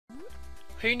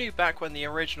Who knew back when the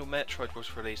original Metroid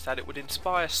was released that it would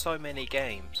inspire so many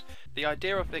games? The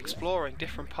idea of exploring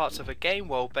different parts of a game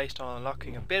world based on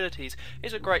unlocking abilities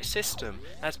is a great system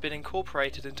and has been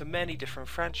incorporated into many different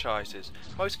franchises,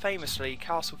 most famously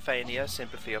Castlevania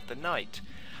Symphony of the Night.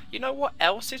 You know what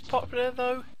else is popular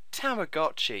though?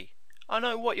 Tamagotchi. I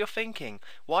know what you're thinking,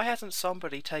 why hasn't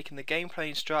somebody taken the gameplay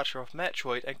and structure of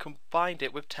Metroid and combined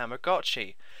it with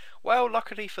Tamagotchi? Well,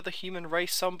 luckily for the human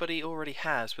race, somebody already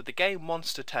has with the game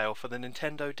Monster Tale for the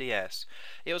Nintendo DS.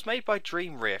 It was made by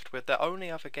Dream Rift, with their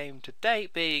only other game to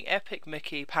date being Epic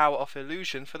Mickey Power of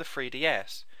Illusion for the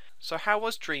 3DS. So how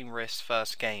was Dream Rift's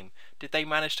first game? Did they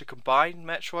manage to combine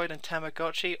Metroid and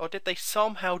Tamagotchi, or did they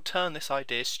somehow turn this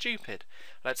idea stupid?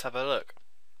 Let's have a look.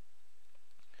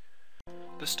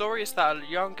 The story is that a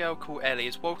young girl called Ellie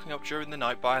is woken up during the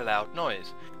night by a loud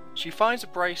noise. She finds a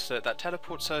bracelet that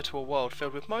teleports her to a world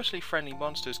filled with mostly friendly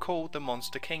monsters called the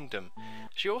Monster Kingdom.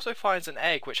 She also finds an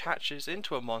egg which hatches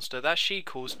into a monster that she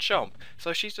calls Chomp,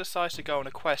 so she decides to go on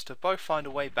a quest to both find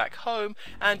a way back home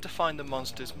and to find the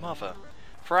monster's mother.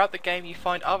 Throughout the game you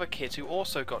find other kids who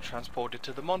also got transported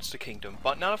to the Monster Kingdom,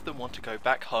 but none of them want to go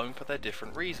back home for their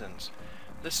different reasons.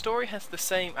 The story has the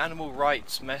same animal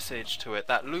rights message to it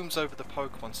that looms over the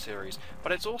Pokemon series,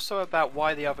 but it's also about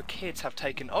why the other kids have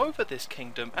taken over this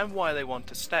kingdom and why they want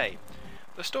to stay.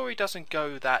 The story doesn't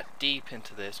go that deep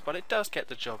into this, but it does get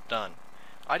the job done.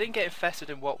 I didn't get invested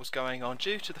in what was going on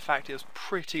due to the fact it was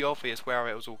pretty obvious where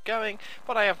it was all going,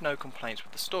 but I have no complaints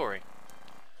with the story.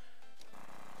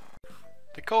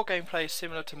 The core gameplay is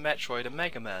similar to Metroid and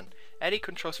Mega Man. Ellie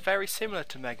controls very similar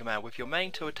to Mega Man, with your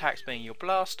main two attacks being your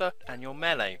blaster and your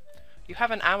melee. You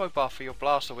have an ammo bar for your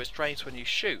blaster which drains when you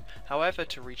shoot, however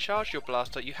to recharge your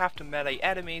blaster you have to melee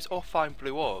enemies or find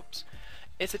blue orbs.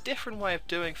 It's a different way of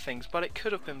doing things, but it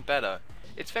could have been better.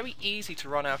 It's very easy to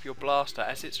run out of your blaster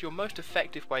as it's your most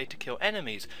effective way to kill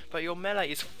enemies, but your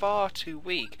melee is far too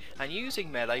weak and using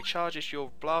melee charges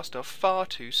your blaster far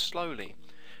too slowly.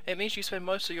 It means you spend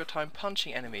most of your time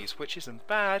punching enemies, which isn't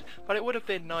bad, but it would have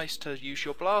been nice to use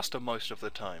your blaster most of the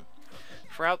time.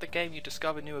 Throughout the game you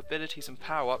discover new abilities and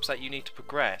power-ups that you need to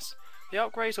progress. The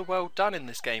upgrades are well done in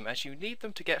this game as you need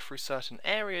them to get through certain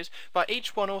areas, but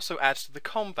each one also adds to the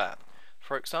combat.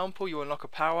 For example, you unlock a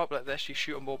power-up that lets you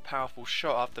shoot a more powerful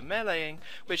shot after meleeing,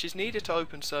 which is needed to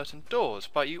open certain doors,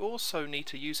 but you also need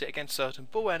to use it against certain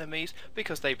bull enemies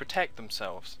because they protect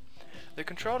themselves. The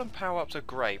control and power-ups are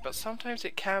great, but sometimes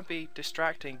it can be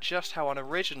distracting just how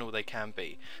unoriginal they can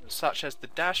be, such as the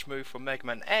dash move from Mega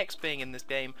Man X being in this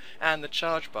game and the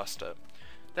Charge Buster.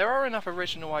 There are enough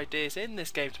original ideas in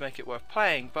this game to make it worth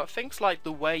playing, but things like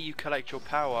the way you collect your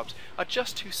power-ups are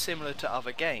just too similar to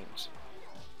other games.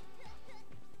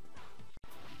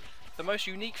 The most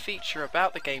unique feature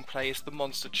about the gameplay is the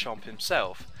monster Chomp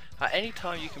himself. At any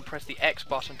time you can press the X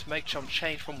button to make Chomp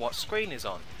change from what screen he's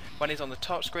on. When he's on the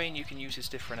top screen you can use his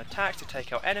different attacks to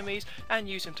take out enemies and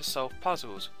use him to solve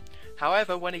puzzles.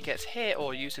 However, when he gets hit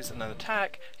or uses an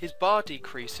attack, his bar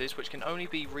decreases, which can only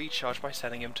be recharged by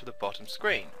sending him to the bottom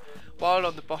screen. While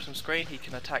on the bottom screen he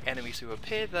can attack enemies who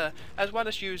appear there, as well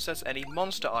as use as any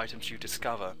monster items you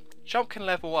discover. Chomp can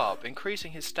level up,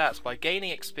 increasing his stats by gaining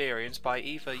experience by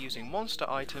either using monster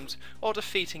items or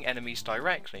defeating enemies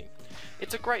directly.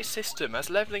 It's a great system as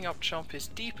leveling up Chomp is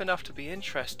deep enough to be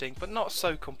interesting but not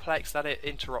so complex that it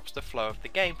interrupts the flow of the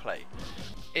gameplay.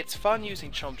 It's fun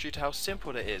using Chomp due to how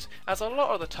simple it is, as a lot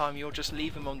of the time you'll just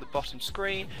leave him on the bottom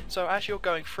screen, so as you're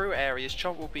going through areas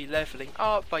Chomp will be leveling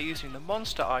up by using the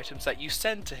monster items that you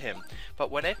send to him,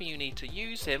 but whenever you need to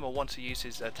use him or want to use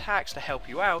his attacks to help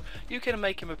you out, you can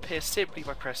make him appear simply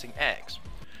by pressing X.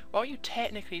 While you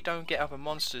technically don't get other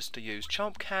monsters to use,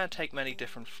 Chomp can take many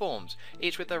different forms,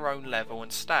 each with their own level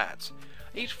and stats.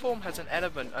 Each form has an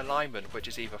element alignment which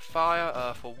is either fire,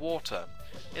 earth or water.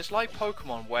 It's like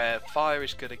Pokemon where fire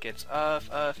is good against earth,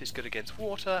 earth is good against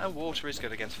water and water is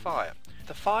good against fire.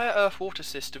 The fire, earth, water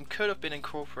system could have been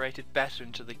incorporated better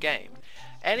into the game.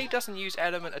 Ellie doesn't use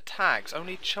element attacks,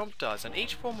 only Chomp does, and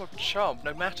each form of Chomp,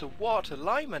 no matter what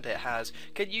alignment it has,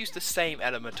 can use the same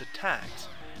element attacks.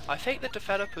 I think the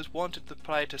developers wanted the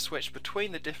player to switch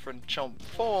between the different Chomp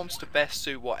forms to best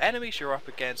suit what enemies you're up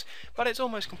against, but it's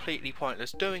almost completely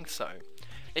pointless doing so.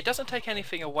 It doesn't take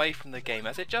anything away from the game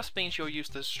as it just means you'll use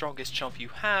the strongest Chomp you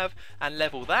have and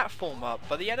level that form up,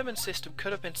 but the element system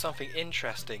could have been something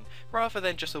interesting rather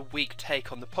than just a weak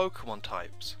take on the Pokemon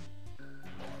types.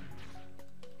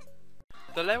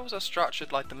 The levels are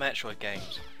structured like the Metroid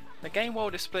games. The game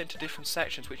world is split into different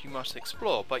sections which you must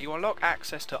explore, but you unlock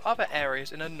access to other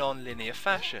areas in a non-linear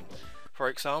fashion. For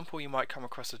example, you might come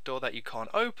across a door that you can't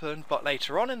open, but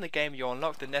later on in the game you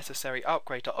unlock the necessary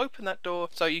upgrade to open that door,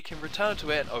 so you can return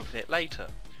to it and open it later.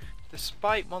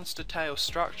 Despite Monster Tale's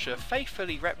structure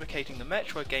faithfully replicating the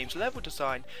Metroid game's level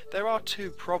design, there are two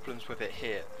problems with it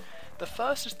here. The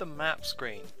first is the map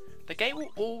screen. The game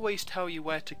will always tell you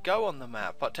where to go on the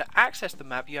map, but to access the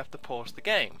map you have to pause the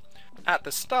game. At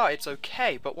the start it's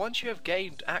okay, but once you have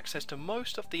gained access to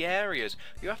most of the areas,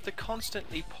 you have to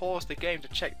constantly pause the game to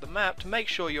check the map to make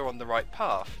sure you're on the right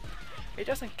path. It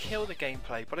doesn't kill the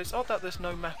gameplay, but it's odd that there's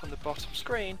no map on the bottom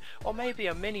screen, or maybe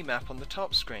a mini-map on the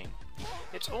top screen.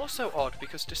 It's also odd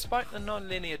because despite the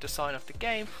non-linear design of the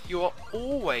game, you are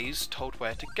always told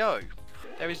where to go.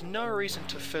 There is no reason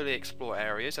to fully explore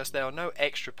areas as there are no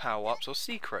extra power-ups or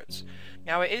secrets.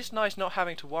 Now it is nice not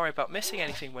having to worry about missing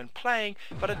anything when playing,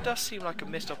 but it does seem like a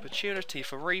missed opportunity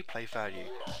for replay value.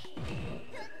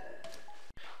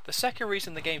 The second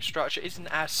reason the game's structure isn't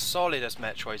as solid as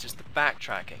Metroid's is the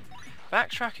backtracking.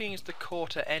 Backtracking is the core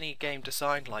to any game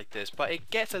designed like this, but it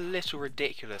gets a little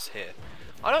ridiculous here.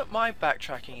 I don't mind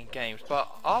backtracking in games, but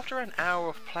after an hour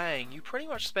of playing, you pretty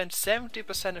much spend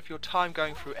 70% of your time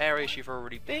going through areas you've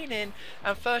already been in,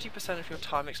 and 30% of your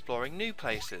time exploring new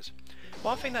places.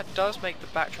 One thing that does make the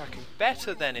backtracking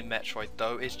better than in Metroid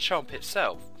though is Chomp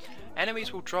itself.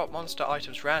 Enemies will drop monster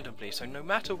items randomly, so no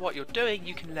matter what you're doing,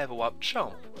 you can level up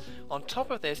Chomp. On top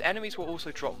of this, enemies will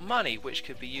also drop money, which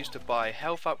could be used to buy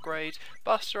health upgrades,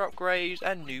 buster upgrades,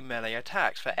 and new melee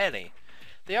attacks for Ellie.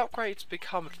 The upgrades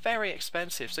become very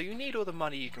expensive, so you need all the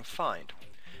money you can find.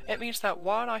 It means that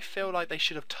while I feel like they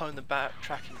should have toned the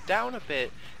backtracking down a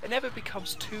bit, it never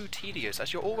becomes too tedious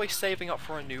as you're always saving up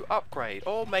for a new upgrade,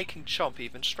 or making Chomp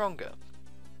even stronger.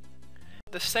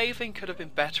 The saving could have been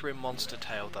better in Monster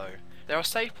Tale though. There are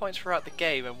save points throughout the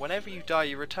game, and whenever you die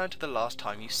you return to the last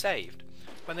time you saved.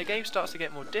 When the game starts to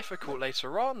get more difficult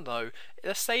later on though,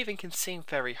 the saving can seem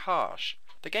very harsh.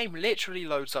 The game literally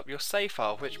loads up your save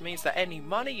file, which means that any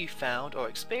money you found or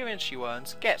experience you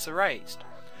earned gets erased.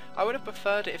 I would have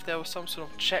preferred it if there was some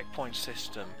sort of checkpoint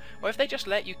system, or if they just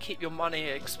let you keep your money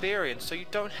and experience so you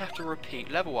don't have to repeat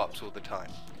level ups all the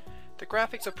time. The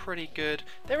graphics are pretty good,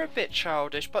 they're a bit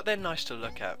childish but they're nice to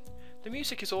look at. The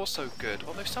music is also good,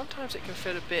 although sometimes it can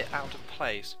feel a bit out of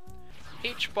place.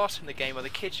 Each boss in the game are the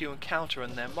kids you encounter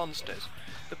and their monsters.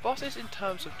 The bosses in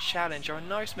terms of challenge are a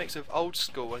nice mix of old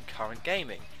school and current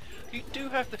gaming. You do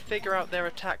have to figure out their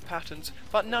attack patterns,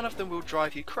 but none of them will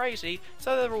drive you crazy,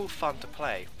 so they're all fun to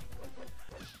play.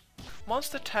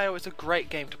 Monster Tale is a great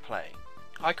game to play.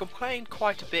 I complained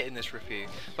quite a bit in this review,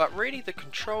 but really the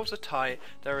controls are tight,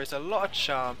 there is a lot of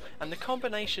charm, and the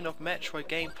combination of Metroid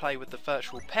gameplay with the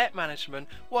virtual pet management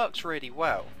works really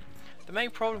well. The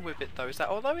main problem with it though is that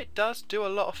although it does do a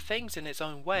lot of things in its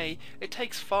own way, it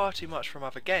takes far too much from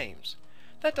other games.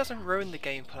 That doesn't ruin the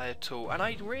gameplay at all, and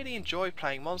I really enjoy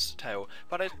playing Monster Tale,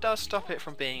 but it does stop it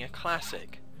from being a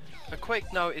classic. A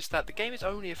quick note is that the game is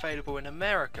only available in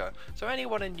America, so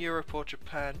anyone in Europe or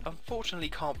Japan unfortunately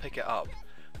can't pick it up.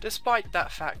 Despite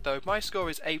that fact though, my score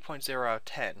is 8.0 out of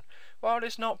 10. While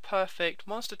it's not perfect,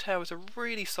 Monster Tale is a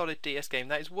really solid DS game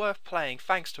that is worth playing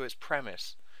thanks to its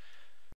premise.